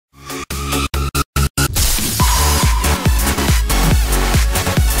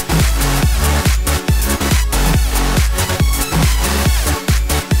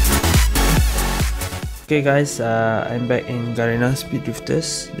Okay guys, I'm back in Garena Speed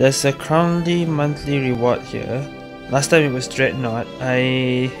Drifters. There's a currently monthly reward here. Last time it was Dreadnaught.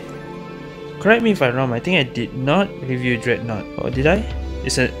 Correct me if I'm wrong, I think I did not review Dreadnaught. Or did I?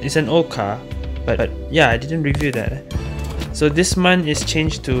 It's an old car, but yeah, I didn't review that. So this month is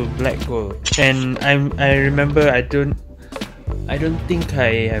changed to Black Gold, and I remember I don't think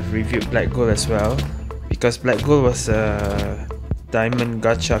I have reviewed Black Gold as well, because Black Gold was a diamond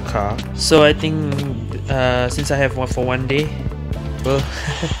gacha car. So I think since I have one for one day, well,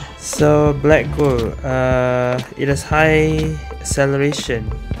 so Black Gold, it has high acceleration,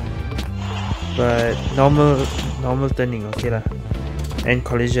 but normal turning, okay lah, and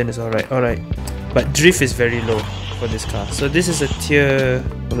collision is alright, but drift is very low for this car. So this is a tier,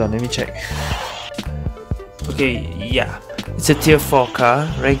 hold on, let me check. Okay, yeah, it's a tier 4 car,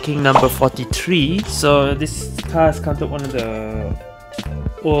 ranking number 43. So this car is counted one of the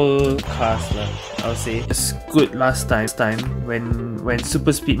old cars lah, I'll say. It's good last time when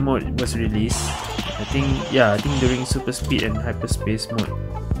super speed mode was released. I think during super speed and hyperspace mode,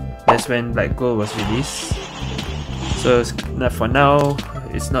 that's when Black Gold was released. So for now,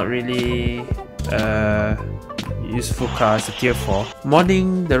 it's not really useful car. It's a tier 4.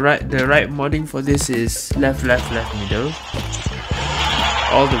 Modding, the right modding for this is left, middle,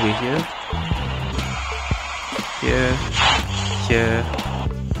 all the way here,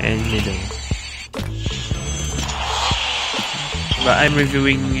 and middle. But I'm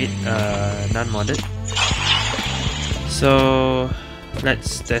reviewing it non-modded. So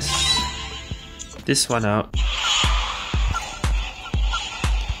let's test this one out.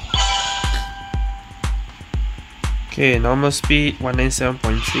 Okay, normal speed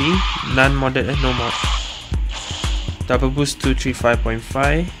 197.3, non-modded and no mod. Double boost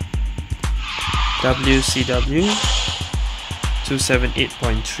 235.5, WCW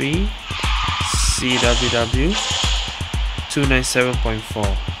 278.3, CWW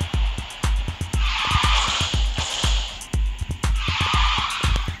 297.4.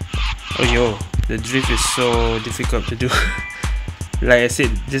 Oh yo, the drift is so difficult to do. Like I said,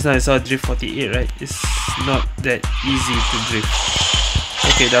 just now I saw drift 48, right? It's not that easy to drift.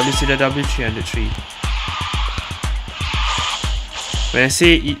 Okay, WCW 303. When I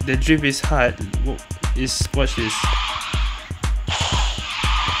say the drift is hard, watch this.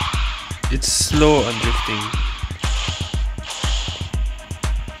 It's slow on drifting.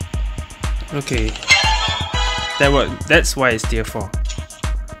 Okay, that's why it's tier 4.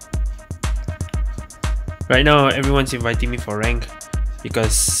 Right now, everyone's inviting me for rank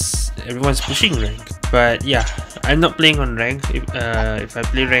because everyone's pushing rank. But yeah, I'm not playing on rank. If I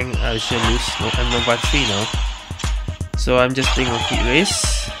play rank, I shall lose. No, I'm number 3 now, so I'm just playing on quick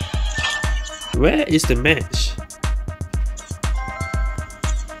race. Where is the match?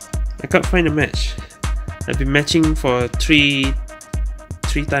 I can't find a match. I've been matching for three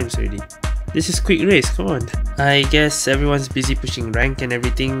times already. This is quick race, come on. I guess everyone's busy pushing rank and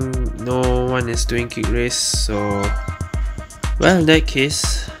everything. No one is doing quick race, so well, in that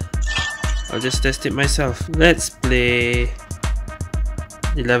case, I'll just test it myself. Let's play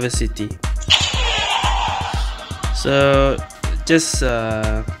 11 City. So just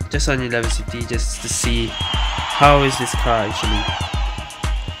on 11 City, just to see how is this car actually.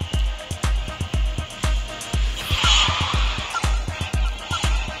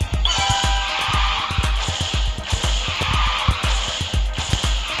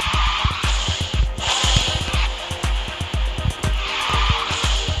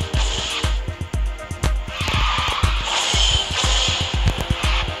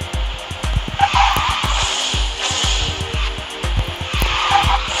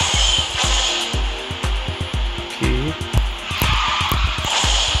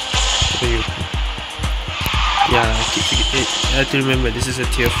 Yeah, I have to remember this is a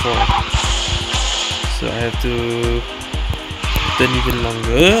tier 4, so I have to turn even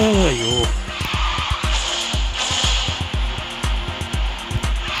longer. Yo.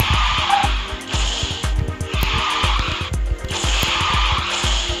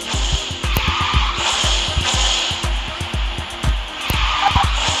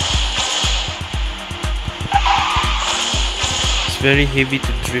 It's very heavy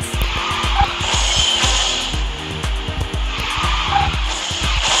to drift.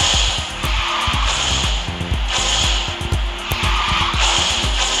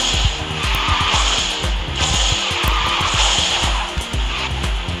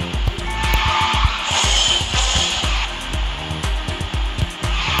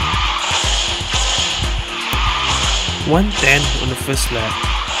 .110 on the first lap.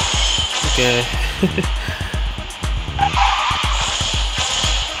 Okay.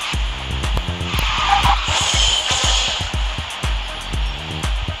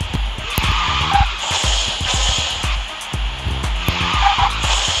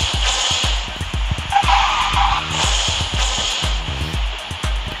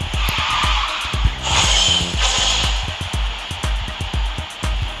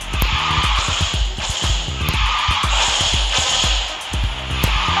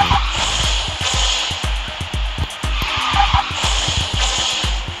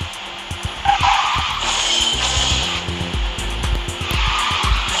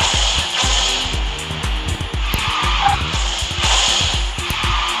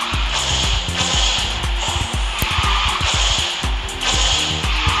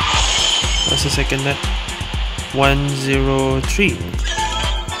 the second lap? 103.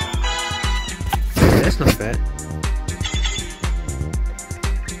 That's not bad.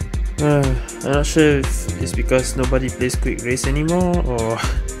 I'm not sure if it's because nobody plays quick race anymore, or I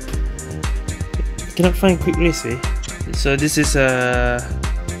cannot find quick race. So this is a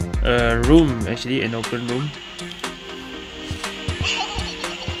room, actually an open room.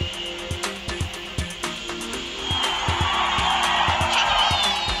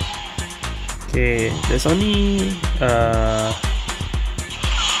 Okay, there's only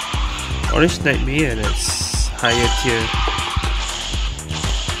Orange Nightmare that's higher tier.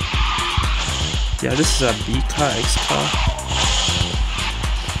 Yeah, this is a B car, X car.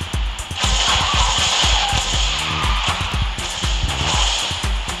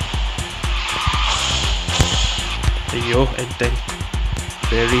 Ayo, enteng.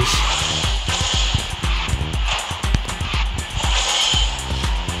 Very.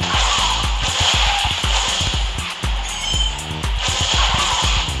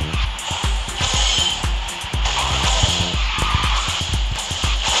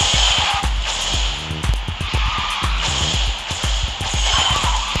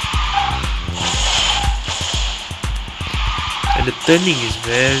 And the turning is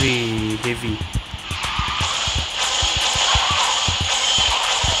very heavy.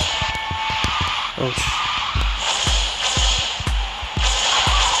 Oh,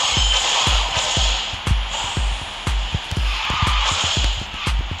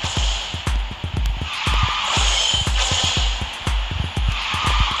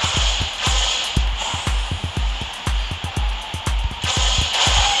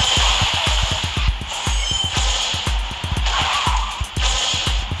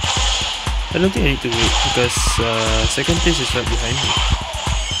 I don't think I need to wait because second place is right behind me.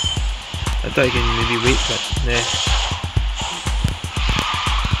 I thought I can maybe wait, but nah.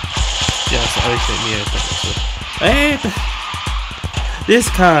 Yeah, it's always like me, I thought so. Hey! This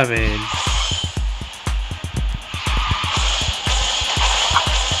car, man!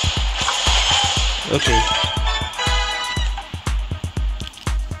 Okay.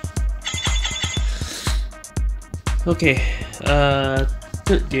 Okay,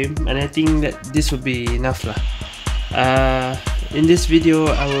 third game, and I think that this will be enough lah. In this video,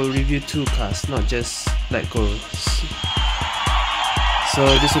 I will review 2 cars, not just Black Gold. So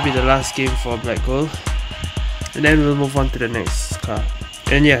this will be the last game for Black Gold, and then we'll move on to the next car.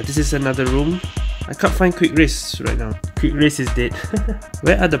 And yeah, this is another room. I can't find Quick Race right now. Quick Race is dead.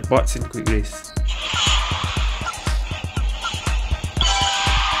 Where are the bots in Quick Race?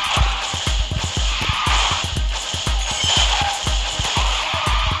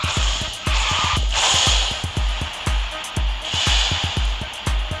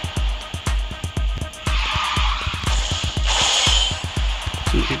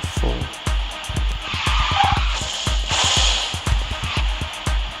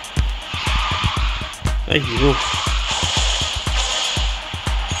 Ayo.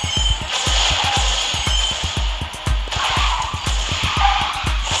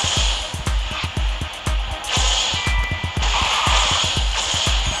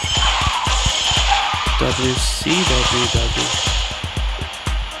 WCWW.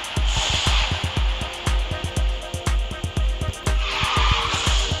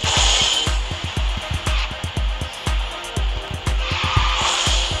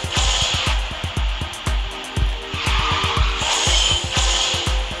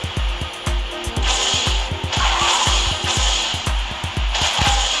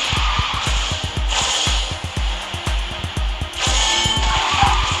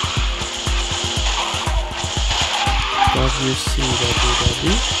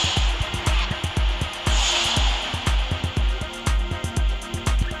 WCWW.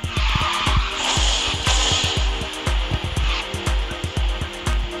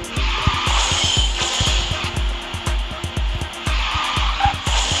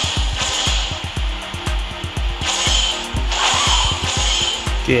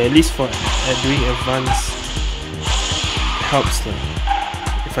 Okay, at least for doing advanced helps them.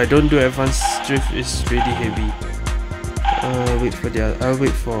 If I don't do advanced drift, it's really heavy. Wait for the. I'll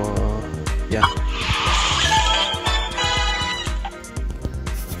wait for. Yeah.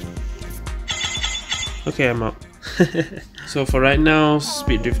 Okay, I'm out. So for right now,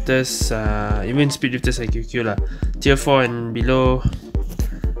 speed drifters, even speed drifters like QQ lah, tier 4 and below,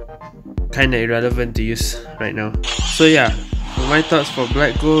 kinda irrelevant to use right now. So yeah, for my thoughts for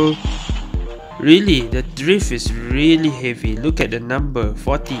Black Gold, really the drift is really heavy. Look at the number,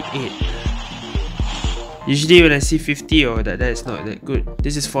 48. Usually when I see 50 or that is not that good.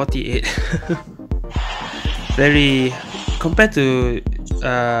 This is 48. Very, compared to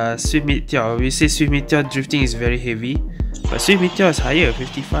Swift Meteor. We say Swift Meteor drifting is very heavy, but Swift Meteor is higher,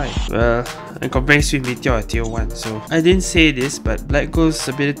 55. Well, I'm comparing Swift Meteor tier 1, so I didn't say this, but Black Gold's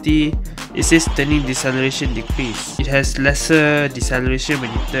ability, it says turning deceleration decrease. It has lesser deceleration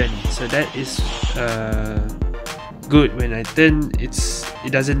when you turn, so that is good. When I turn, it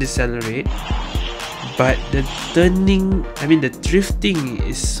doesn't decelerate, but the turning, the drifting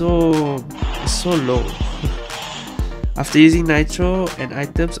is so low. After using nitro and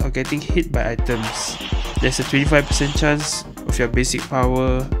items or getting hit by items, there's a 25% chance of your basic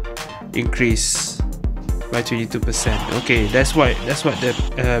power increase by 22%. Okay, that's what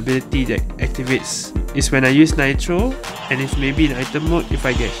the ability that activates is when I use nitro, and if maybe in item mode, if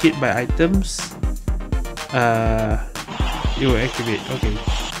I get hit by items, it will activate. Okay,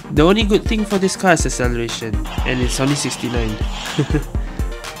 the only good thing for this car is acceleration, and it's only 69.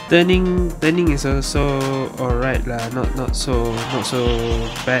 Turning is also alright lah, not so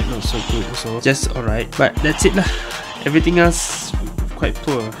bad, not so good, also just alright. But that's it lah. Everything else quite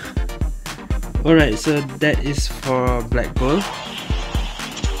poor. Alright, so that is for Black Gold.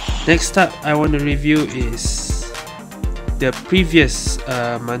 Next up, I want to review is the previous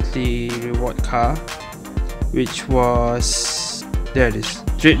monthly reward car, which was, there it is,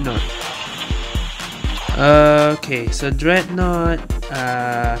 Dreadnaught. Okay, so Dreadnaught,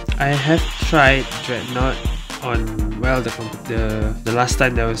 I have tried Dreadnaught on, well, the last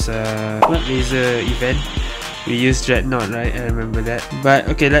time there was a laser event. We used Dreadnaught, right? I remember that. But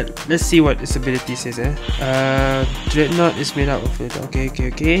okay, let's see what its ability says. Dreadnaught is made up of it. Okay.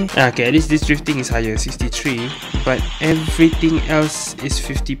 Okay, at least this drifting is higher, 63. But everything else is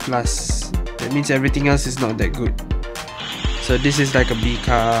 50 plus. That means everything else is not that good. So this is like a B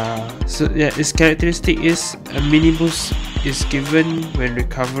car. So yeah, its characteristic is a mini boost is given when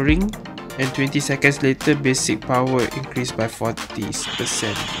recovering, and 20 seconds later basic power increased by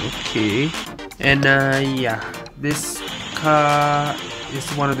 40%. Okay. And yeah, this car is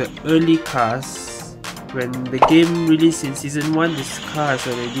one of the early cars. When the game released in season 1, this car is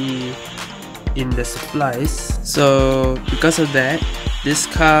already in the supplies. So because of that, this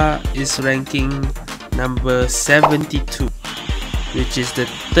car is ranking number 72, which is the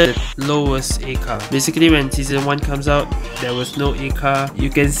third lowest A car. Basically, when season 1 comes out, there was no A car.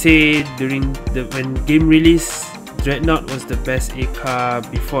 You can say when game release, Dreadnaught was the best A car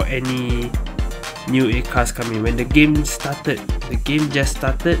before any new A cars coming. When the game just started,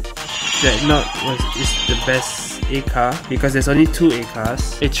 Dreadnaught is the best A car because there's only 2 A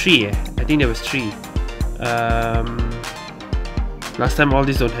cars. 3 I think there was 3. Last time all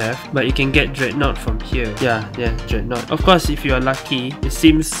these don't have, but you can get Dreadnaught from here. Yeah, Dreadnaught. Of course, if you are lucky, it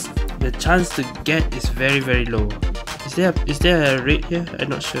seems the chance to get is very low. Is there a rate here? I'm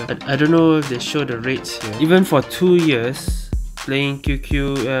not sure. I don't know if they show the rates here. Even for 2 years playing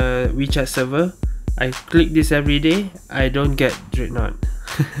QQ WeChat server, I click this every day, I don't get Dreadnaught.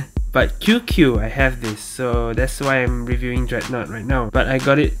 But QQ, I have this, so that's why I'm reviewing Dreadnaught right now. But I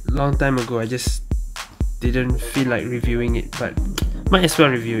got it long time ago, I just didn't feel like reviewing it, but might as well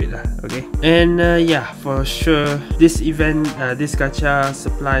review it lah, okay? And yeah, for sure, this event, this gacha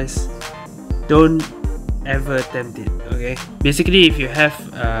supplies, don't ever attempt it, okay? Basically, if you have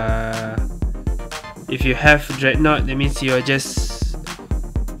Dreadnaught, that means you're just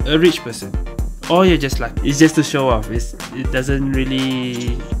a rich person, or you're just lucky. It's just to show off. It's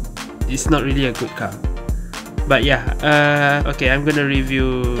not really a good car. But yeah, okay, I'm gonna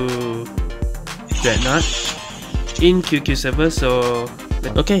review Dreadnaught in QQ server. So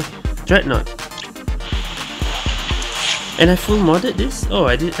okay, Dreadnaught, and I full modded this. Oh,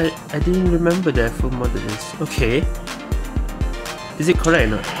 I didn't remember that I full modded this. Okay, is it correct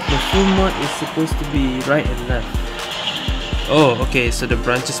or not? The full mod is supposed to be right and left. Oh, okay, so the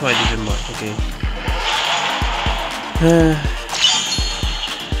branches why I didn't mod. Okay.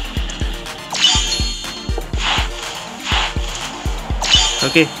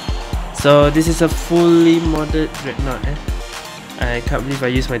 Okay, so this is a fully modded Dreadnaught. I can't believe I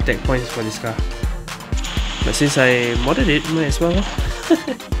used my tech points for this car, but since I modded it, might as well.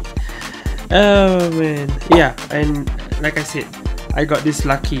 Oh man, yeah, and like I said, I got this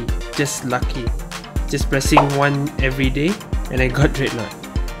lucky, just pressing 1 every day, and I got Dreadnaught,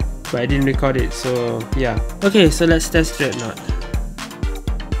 but I didn't record it, so yeah. Okay, so let's test Dreadnaught.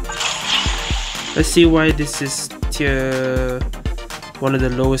 Let's see why this is tier, one of the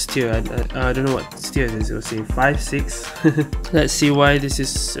lowest tier. I don't know what tier this is. It'll say 5, 6. Let's see why this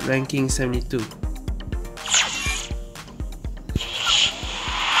is ranking 72.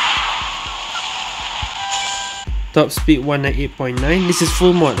 Top speed 198.9. This is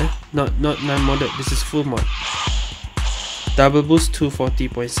full mod, not non-modded. This is full mod. Double boost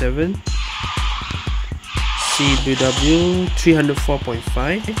 240.7. CW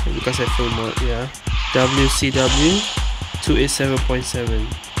 304.5 because I full mod, yeah. WCW 287.7.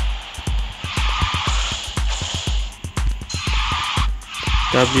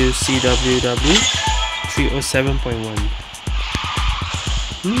 WCWW 307.1.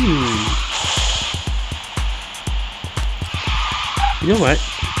 You know what?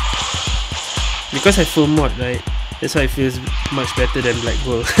 Because I full mod, right? That's why it feels much better than black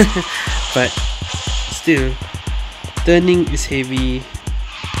gold. But still, turning is heavy.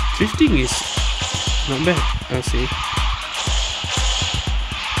 Drifting is not bad, I'll say.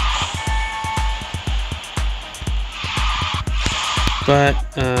 But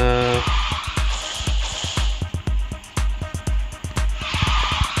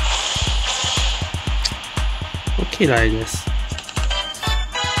okay lah, I guess.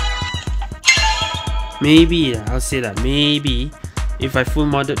 Maybe I'll say that maybe if I full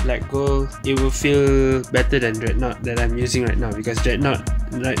modded black gold, it will feel better than Dreadnaught that I'm using right now, because Dreadnaught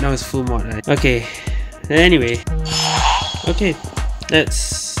right now is full mod, right? Okay, anyway, okay,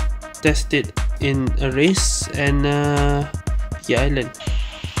 let's test it in a race and yeah, island.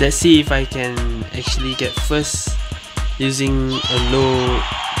 Let's see if I can actually get first using a low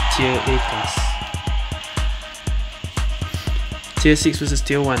tier A class. Tier 6 versus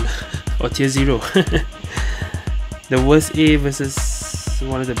tier 1 or tier 0. The worst A versus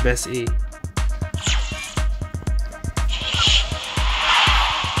one of the best A.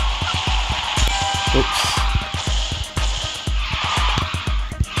 Oops.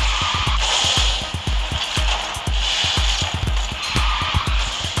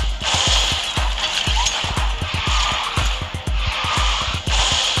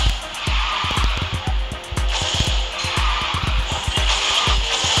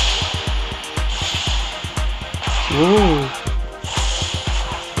 Whoa.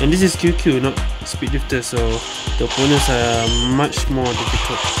 And this is QQ, not speedlifter, so the opponents are much more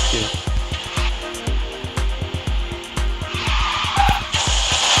difficult here.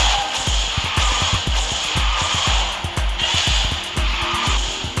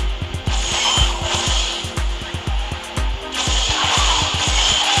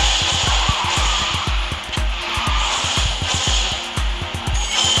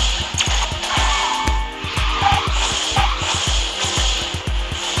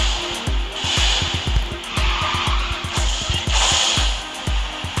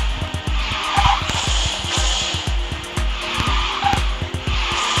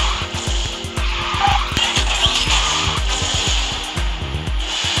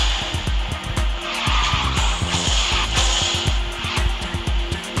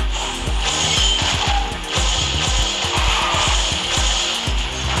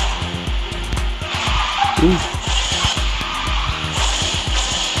 Ooh.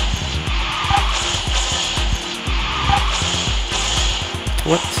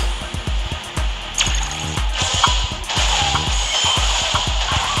 What?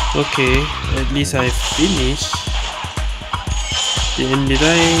 Okay, at least I finished. And did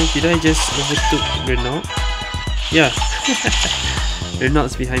I just overtook Dreadnaught? Yeah.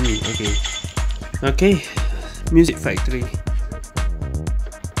 Dreadnaught's behind me. Okay. Okay. Music Factory.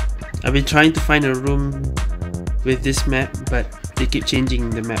 I've been trying to find a room with this map, but they keep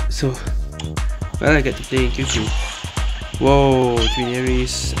changing the map, so well, I get to play in QQ. Whoa, Twin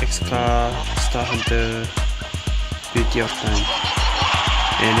Aries, X-Car, Star Hunter, Beauty of Time.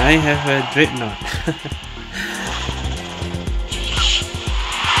 And I have a Dreadnaught.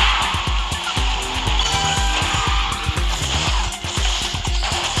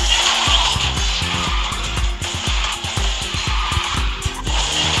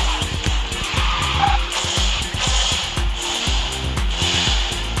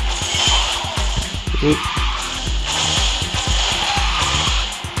 Oop.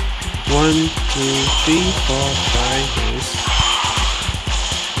 1, 2, 3, 4, 5, nice.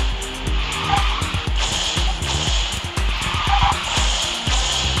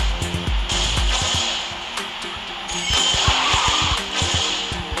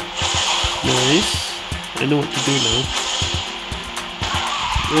 Nice. I know what to do now.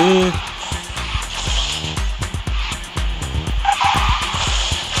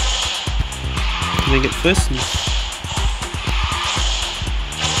 Can I get first?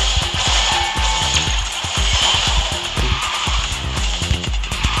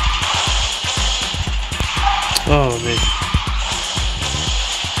 Oh man.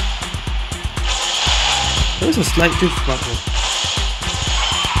 There was a slight drift button.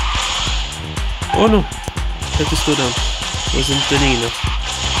 Oh no! I have to slow down. Wasn't turning enough.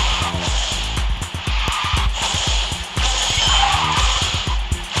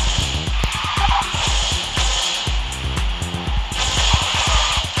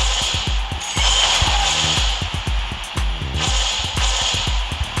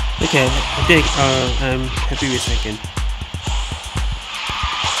 Okay, I think I'm happy with second.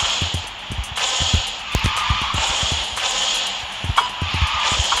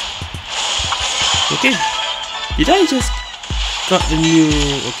 Okay, did I just got a new...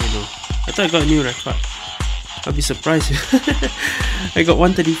 Okay, no, I thought I got a new record. I'll be surprised. I got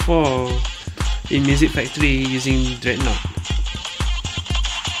 134 in Music Factory using Dreadnaught.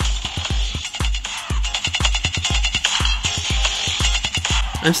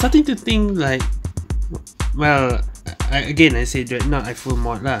 I'm starting to think like, well, I say Dreadnaught, I full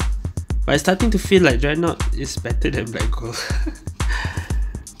mod lah, but I'm starting to feel like Dreadnaught is better than Black Gold.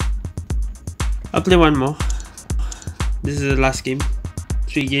 I'll play one more. This is the last game.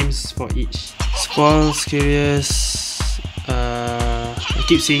 3 games for each. Squalls, Curious. I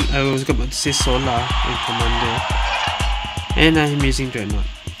keep saying, I was about to say Solar and Commander. And I'm using Dreadnaught.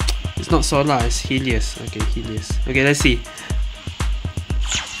 It's not Solar, it's Helios. Okay, Helios. Okay, let's see.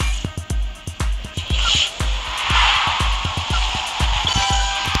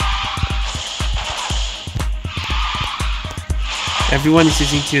 Everyone is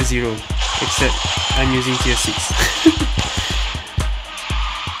using tier 0, except I'm using tier 6.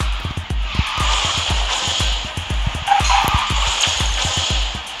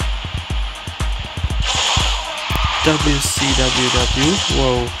 WCWW,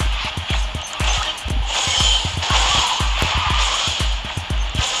 whoa.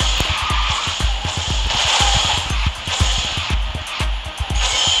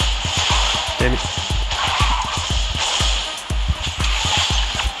 Damn it.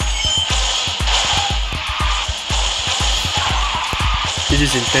 This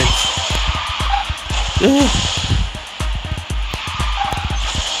is intense.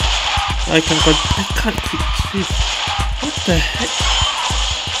 I can't quick drift. What the heck?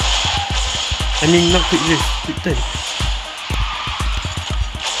 I mean, not quick drift, quick turn.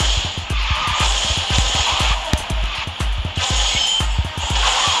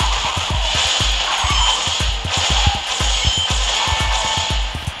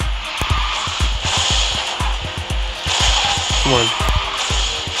 Come on.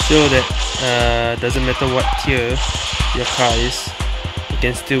 Show that doesn't matter what tier your car is, you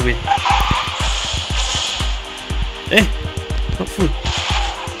can still win. Eh, not full.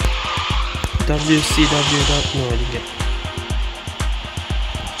 WCW. No, I didn't get.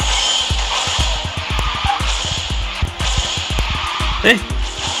 Eh,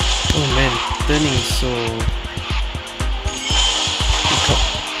 oh man, turning is so. You can't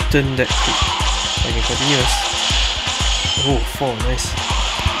turn that quick. Okay, continuous. Oh, 4, nice.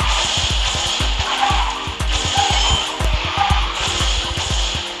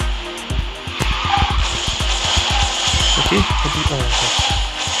 Okay, okay.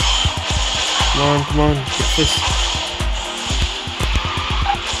 Come on, get first.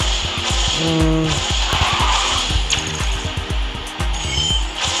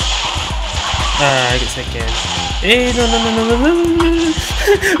 I get second. Hey, no.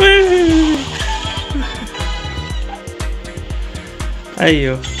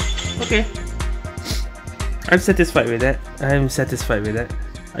 Ayo. Okay. I'm satisfied with that.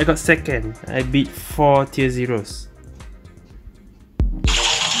 I got second. I beat 4 tier 0s.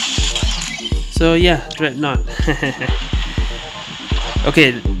 So yeah, Dreadnaught.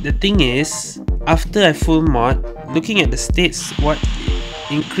 Okay, the thing is, after I full mod, looking at the stats, what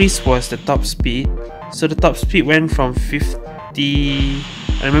increased was the top speed. So the top speed went from 50,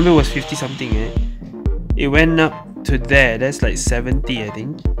 I remember it was 50 something, it went up to there, that's like 70 I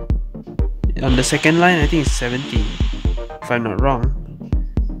think. On the second line I think it's 70, if I'm not wrong.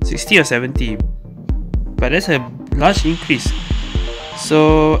 60 or 70, but that's a large increase.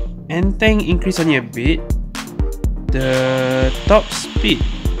 So N-Tank increased only a bit. The top speed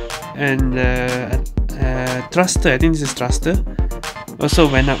and thruster, I think this is thruster, also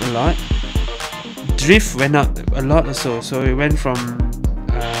went up a lot. Drift went up a lot also, so it went from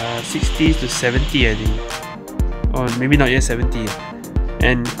 60 to 70 I think, or maybe not yet 70.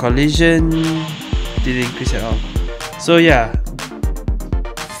 And collision didn't increase at all. So yeah,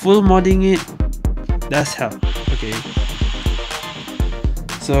 full modding it does help. Okay,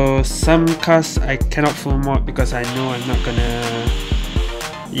 so some cars I cannot full mod because I know I'm not gonna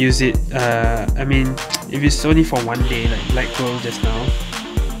use it. I mean, if it's only for one day, like Black Gold just now,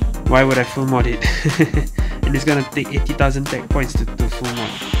 why would I full mod it? And it's gonna take 80,000 tech points to full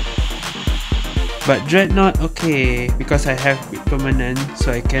mod. But Dreadnaught, okay, because I have it permanent,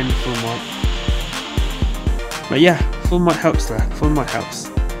 so I can full mod. But yeah, full mod helps lah. Full mod helps.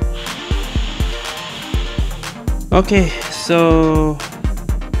 Okay, so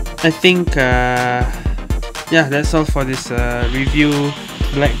I think yeah, that's all for this review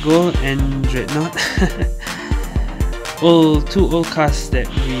Black Gold and Dreadnaught. Two old cars that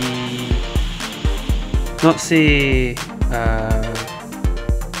we not say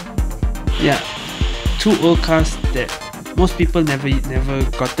yeah, two old cars that most people never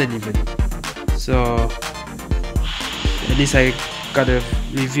gotten even. So at least I got to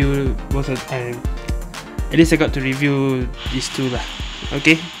review both of at least I got to review these two lah.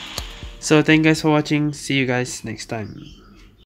 Okay, so thank you guys for watching. See you guys next time.